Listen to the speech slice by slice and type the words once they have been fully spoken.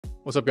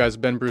What's up guys,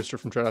 Ben Brewster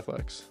from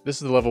Athletics. This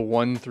is the level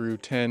 1 through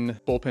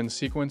 10 bullpen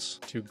sequence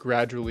to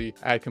gradually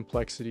add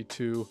complexity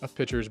to a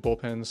pitcher's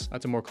bullpens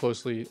to more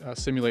closely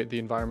simulate the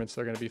environments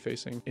they're going to be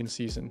facing in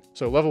season.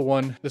 So level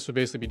 1, this would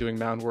basically be doing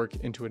mound work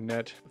into a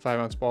net,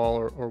 5-ounce ball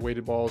or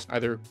weighted balls,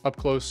 either up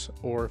close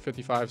or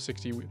 55,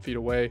 60 feet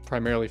away,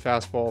 primarily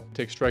fastball.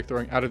 Take strike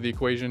throwing out of the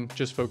equation,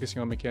 just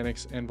focusing on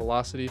mechanics and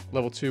velocity.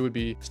 Level 2 would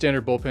be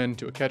standard bullpen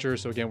to a catcher.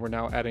 So again, we're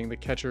now adding the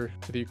catcher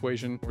to the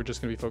equation. We're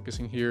just going to be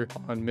focusing here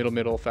on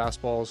middle fastballs,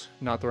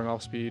 not throwing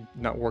off speed,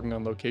 not working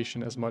on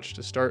location as much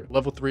to start.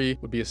 Level 3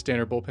 would be a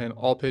standard bullpen,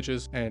 all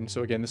pitches. And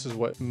so again, this is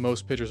what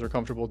most pitchers are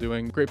comfortable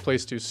doing. Great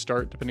place to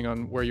start depending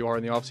on where you are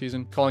in the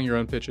offseason. Calling your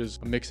own pitches,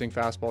 mixing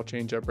fastball,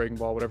 changeup, breaking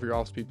ball, whatever your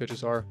off-speed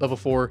pitches are. Level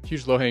 4,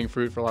 huge low-hanging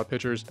fruit for a lot of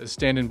pitchers, is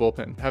stand-in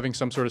bullpen. Having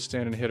some sort of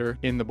stand-in hitter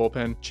in the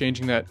bullpen,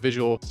 changing that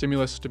visual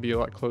stimulus to be a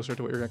lot closer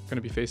to what you're going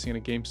to be facing in a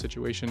game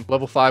situation.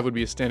 Level 5 would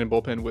be a stand-in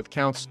bullpen with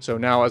counts. So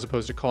now, as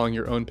opposed to calling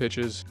your own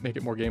pitches, make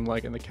it more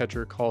game-like, and the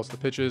catcher calls the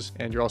pitches,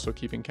 and you're also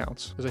keeping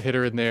counts. There's a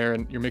hitter in there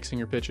and you're mixing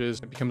your pitches.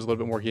 It becomes a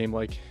little bit more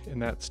game-like in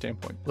that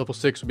standpoint. Level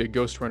 6 would be a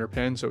ghost runner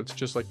pen. So it's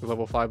just like the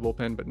level 5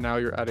 bullpen, but now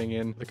you're adding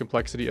in the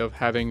complexity of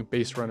having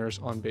base runners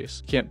on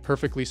base. You can't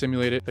perfectly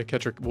simulate it. The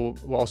catcher will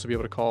also be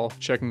able to call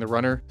checking the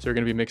runner. So you're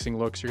going to be mixing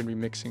looks. You're going to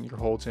be mixing your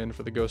holds in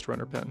for the ghost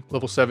runner pen.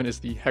 Level 7 is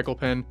the heckle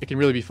pen. It can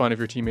really be fun if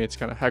your teammates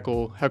kind of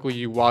heckle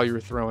you while you're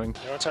throwing.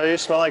 You want to tell you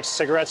smell like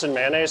cigarettes and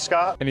mayonnaise,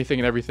 Scott? Anything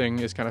and everything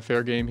is kind of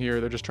fair game here.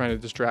 They're just trying to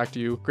distract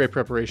you. Great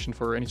preparation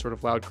for any sort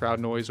of loud crowd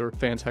noise or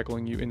fans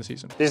heckling you in the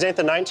season. These ain't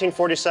the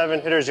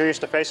 1947 hitters you're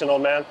used to facing,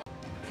 old man.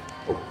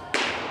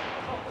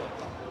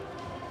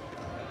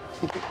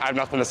 I have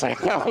nothing to say.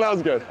 That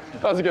was good.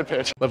 That was a good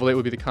pitch. Level 8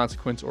 would be the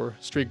consequence or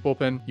streak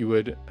bullpen. You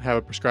would have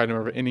a prescribed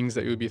number of innings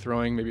that you would be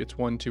throwing. Maybe it's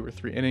 1, 2, or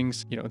 3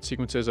 innings, in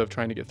sequences of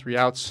trying to get 3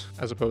 outs,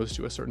 as opposed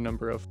to a certain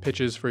number of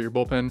pitches for your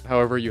bullpen.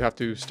 However, you have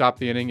to stop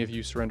the inning if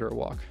you surrender a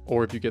walk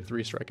or if you get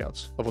 3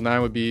 strikeouts. Level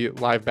 9 would be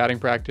live batting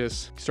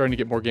practice. Starting to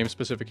get more game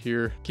specific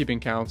here, keeping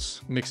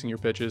counts, mixing your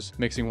pitches,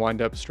 mixing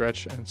windup,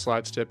 stretch, and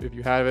slide step if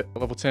you have it.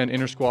 Level 10,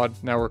 inner squad.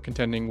 Now we're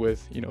contending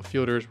with,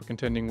 fielders. We're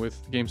contending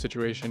with game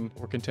situation.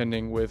 We're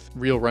contending with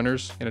real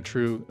runners in a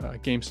true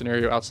game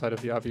scenario outside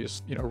of the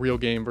obvious, real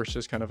game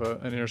versus kind of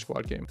an inner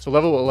squad game. So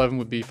level 11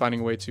 would be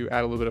finding a way to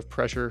add a little bit of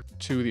pressure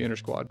to the inner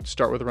squad.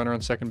 Start with a runner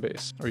on second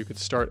base, or you could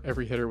start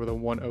every hitter with a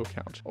 1-0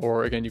 count.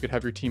 Or again, you could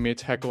have your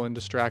teammates heckle and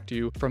distract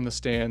you from the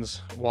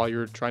stands while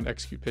you're trying to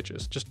execute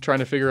pitches. Just trying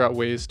to figure out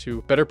ways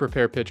to better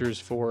prepare pitchers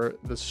for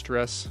the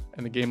stress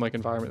and the game-like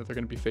environment that they're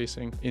going to be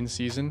facing in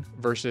season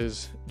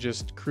versus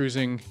just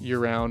cruising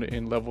year-round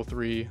in level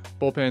 3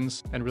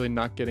 bullpens and really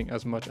not getting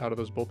as much out of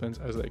those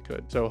bullpens as they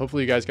could. So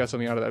hopefully you guys got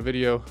something out of that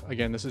video.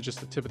 Again, this is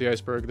just the tip of the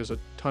iceberg. There's a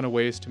ton of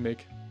ways to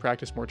make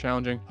practice more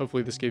challenging.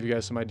 Hopefully this gave you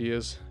guys some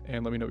ideas,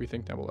 and let me know what you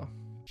think down below.